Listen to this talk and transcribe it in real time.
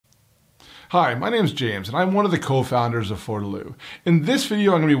Hi, my name is James and I'm one of the co-founders of Photerloo. In this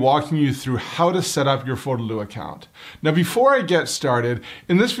video, I'm going to be walking you through how to set up your Photerloo account. Now, before I get started,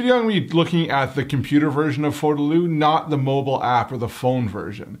 in this video, I'm going to be looking at the computer version of Photerloo, not the mobile app or the phone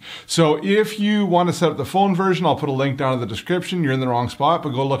version. So if you want to set up the phone version, I'll put a link down in the description. You're in the wrong spot, but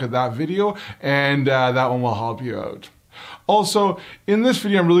go look at that video and that one will help you out. Also, in this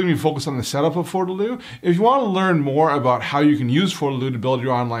video, I'm really going to be focused on the setup of Photerloo. If you want to learn more about how you can use Photerloo to build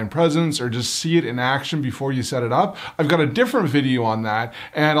your online presence or just see it in action before you set it up, I've got a different video on that,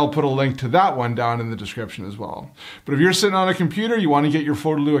 and I'll put a link to that one down in the description as well. But if you're sitting on a computer, you want to get your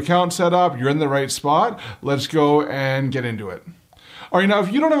Photerloo account set up, you're in the right spot, let's go and get into it. All right, now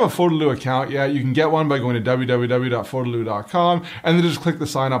if you don't have a Photerloo account yet, you can get one by going to www.photerloo.com and then just click the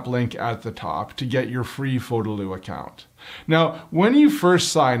sign up link at the top to get your free Photerloo account. Now, when you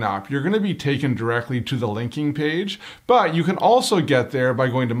first sign up, you're going to be taken directly to the linking page, but you can also get there by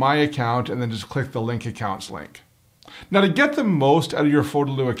going to My Account and then just click the Link Accounts link. Now, to get the most out of your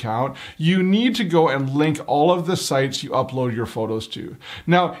Photerloo account, you need to go and link all of the sites you upload your photos to.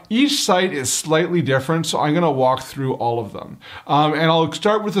 Now, each site is slightly different, so I'm going to walk through all of them. And I'll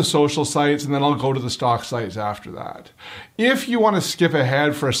start with the social sites, and then I'll go to the stock sites after that. If you want to skip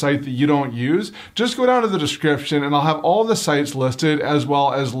ahead for a site that you don't use, just go down to the description, and I'll have all the sites listed as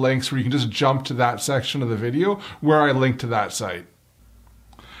well as links where you can just jump to that section of the video where I link to that site.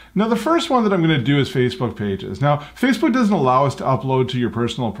 Now, the first one that I'm going to do is Facebook pages. Now, Facebook doesn't allow us to upload to your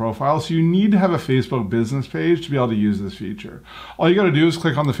personal profile, so you need to have a Facebook business page to be able to use this feature. All you got to do is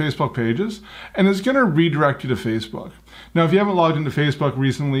click on the Facebook pages, and it's going to redirect you to Facebook. Now, if you haven't logged into Facebook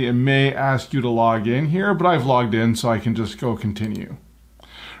recently, it may ask you to log in here, but I've logged in, so I can just go continue.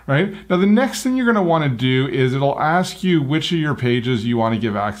 Right? Now, the next thing you're going to want to do is it'll ask you which of your pages you want to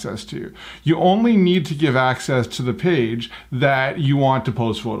give access to. You only need to give access to the page that you want to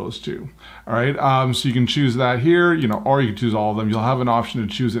post photos to. All right. So you can choose that here, or you can choose all of them. You'll have an option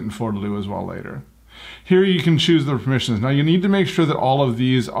to choose it in Photerloo as well later. Here you can choose the permissions. Now, you need to make sure that all of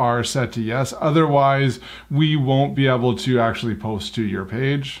these are set to yes. Otherwise, we won't be able to actually post to your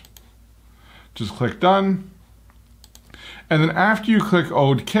page. Just click done. And then after you click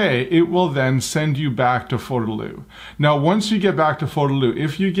OK, it will then send you back to Photerloo. Now, once you get back to Photerloo,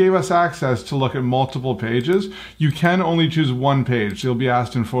 if you gave us access to look at multiple pages, you can only choose one page. So you'll be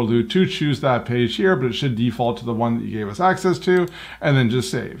asked in Photerloo to choose that page here, but it should default to the one that you gave us access to, and then just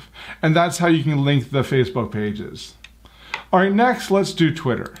save. And that's how you can link the Facebook pages. All right, next, let's do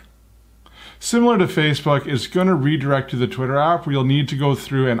Twitter. Similar to Facebook, it's going to redirect to the Twitter app where you'll need to go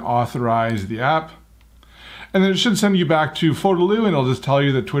through and authorize the app. And then it should send you back to Photerloo, and it'll just tell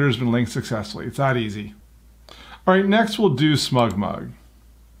you that Twitter's been linked successfully. It's that easy. All right, next we'll do Smugmug.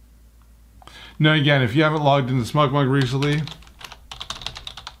 Now again, if you haven't logged into Smugmug recently,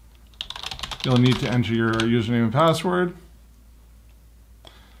 you'll need to enter your username and password.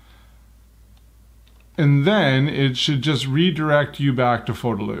 And then it should just redirect you back to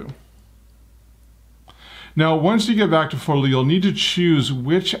Photerloo. Now, once you get back to Photerloo, you'll need to choose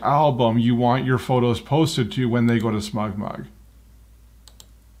which album you want your photos posted to when they go to Smugmug.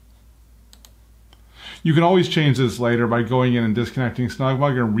 You can always change this later by going in and disconnecting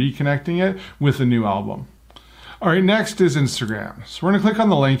Smugmug and reconnecting it with a new album. All right, next is Instagram. So we're going to click on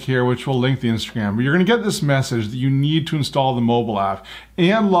the link here, which will link the Instagram. But you're going to get this message that you need to install the mobile app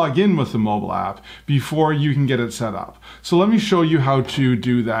and log in with the mobile app before you can get it set up. So let me show you how to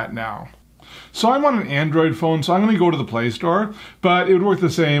do that now. So I'm on an Android phone, so I'm going to go to the Play Store, but it would work the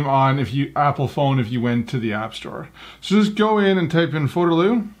same on Apple phone if you went to the App Store. So just go in and type in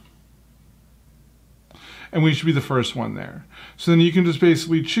Photerloo, and we should be the first one there. So then you can just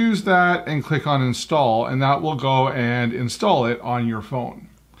basically choose that and click on Install, and that will go and install it on your phone.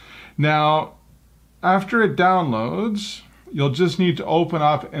 Now, after it downloads, you'll just need to open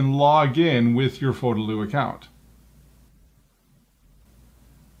up and log in with your Photerloo account.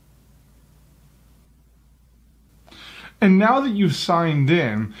 And now that you've signed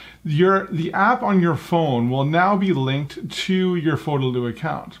in, the app on your phone will now be linked to your Photerloo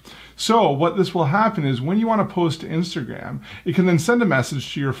account. So what this will happen is when you want to post to Instagram, it can then send a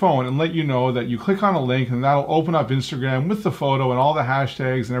message to your phone and let you know that you click on a link, and that'll open up Instagram with the photo and all the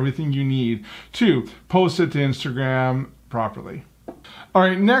hashtags and everything you need to post it to Instagram properly. All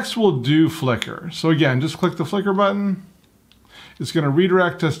right, next we'll do Flickr. So again, just click the Flickr button. It's going to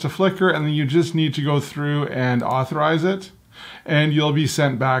redirect us to Flickr, and then you just need to go through and authorize it, and you'll be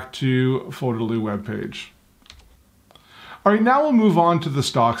sent back to Photerloo webpage. All right, now we'll move on to the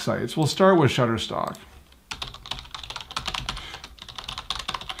stock sites. We'll start with Shutterstock.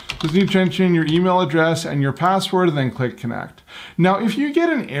 Just need to enter in your email address and your password, and then click connect. Now, if you get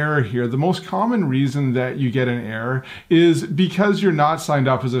an error here, the most common reason that you get an error is because you're not signed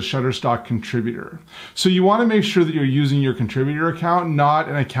up as a Shutterstock contributor. So you want to make sure that you're using your contributor account, not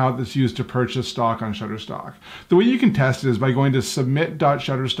an account that's used to purchase stock on Shutterstock. The way you can test it is by going to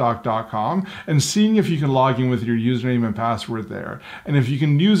submit.shutterstock.com and seeing if you can log in with your username and password there. And if you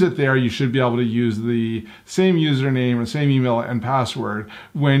can use it there, you should be able to use the same username or same email and password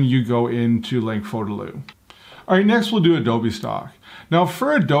when you go into link Photerloo. All right, next we'll do Adobe Stock. Now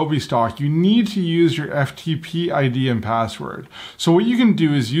for Adobe Stock, you need to use your FTP ID and password. So what you can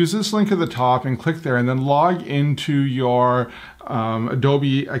do is use this link at the top and click there and then log into your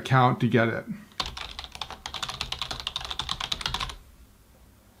Adobe account to get it.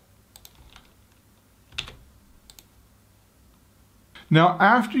 Now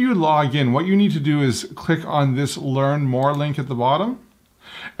after you log in, what you need to do is click on this Learn More link at the bottom.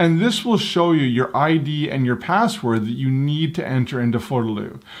 And this will show you your ID and your password that you need to enter into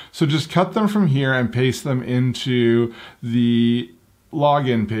Photerloo. So just cut them from here and paste them into the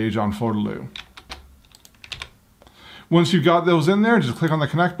login page on Photerloo. Once you've got those in there, just click on the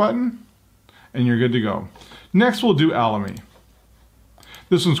connect button and you're good to go. Next we'll do Alamy.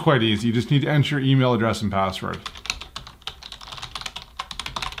 This one's quite easy. You just need to enter your email address and password.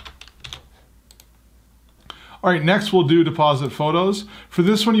 All right, next we'll do Depostphotos. For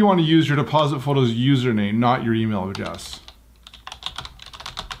this one, you want to use your Depostphotos username, not your email address.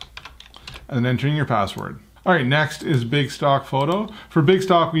 And then entering your password. All right, next is Bigstockphoto. For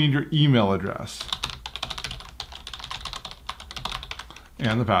Bigstock, we need your email address.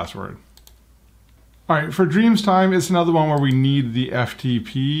 And the password. All right, for Dreamstime, it's another one where we need the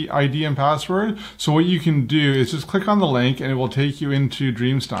FTP ID and password. So what you can do is just click on the link and it will take you into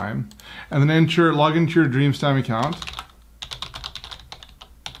Dreamstime and then log into your Dreamstime account.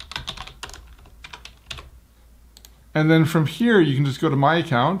 And then from here, you can just go to My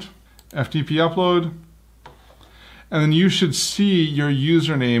Account, FTP upload, and then you should see your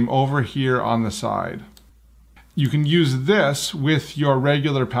username over here on the side. You can use this with your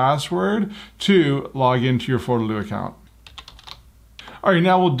regular password to log into your Photerloo account. All right,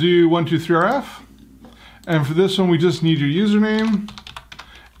 now we'll do 123RF. And for this one, we just need your username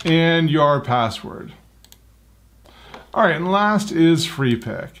and your password. All right, and last is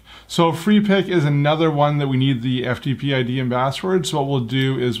Freepik. So Freepik is another one that we need the FTP ID and password. So what we'll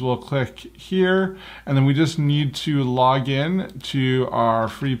do is we'll click here, and then we just need to log in to our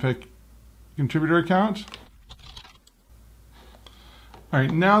Freepik contributor account. All right,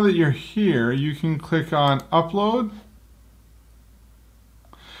 now that you're here, you can click on Upload.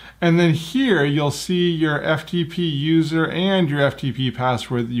 And then here, you'll see your FTP user and your FTP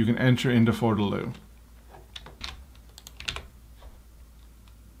password that you can enter into Photerloo.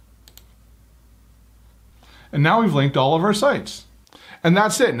 And now we've linked all of our sites. And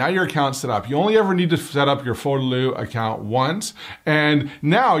that's it. Now your account's set up. You only ever need to set up your Photerloo account once. And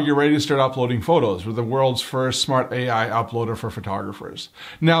now you're ready to start uploading photos. We're the world's first smart AI uploader for photographers.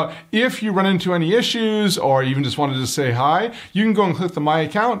 Now, if you run into any issues or even just wanted to say hi, you can go and click the My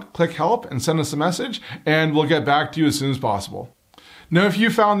Account, click Help, and send us a message, and we'll get back to you as soon as possible. Now, if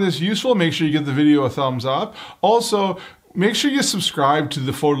you found this useful, make sure you give the video a thumbs up. Also, make sure you subscribe to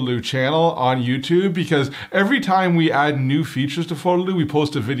the Photerloo channel on YouTube, because every time we add new features to Photerloo, we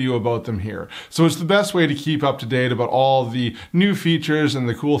post a video about them here. So it's the best way to keep up to date about all the new features and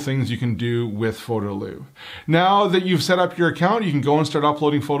the cool things you can do with Photerloo. Now that you've set up your account, you can go and start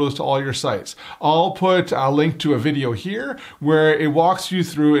uploading photos to all your sites. I'll put a link to a video here where it walks you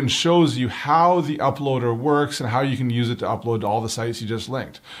through and shows you how the uploader works and how you can use it to upload to all the sites you just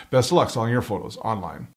linked. Best of luck selling your photos online.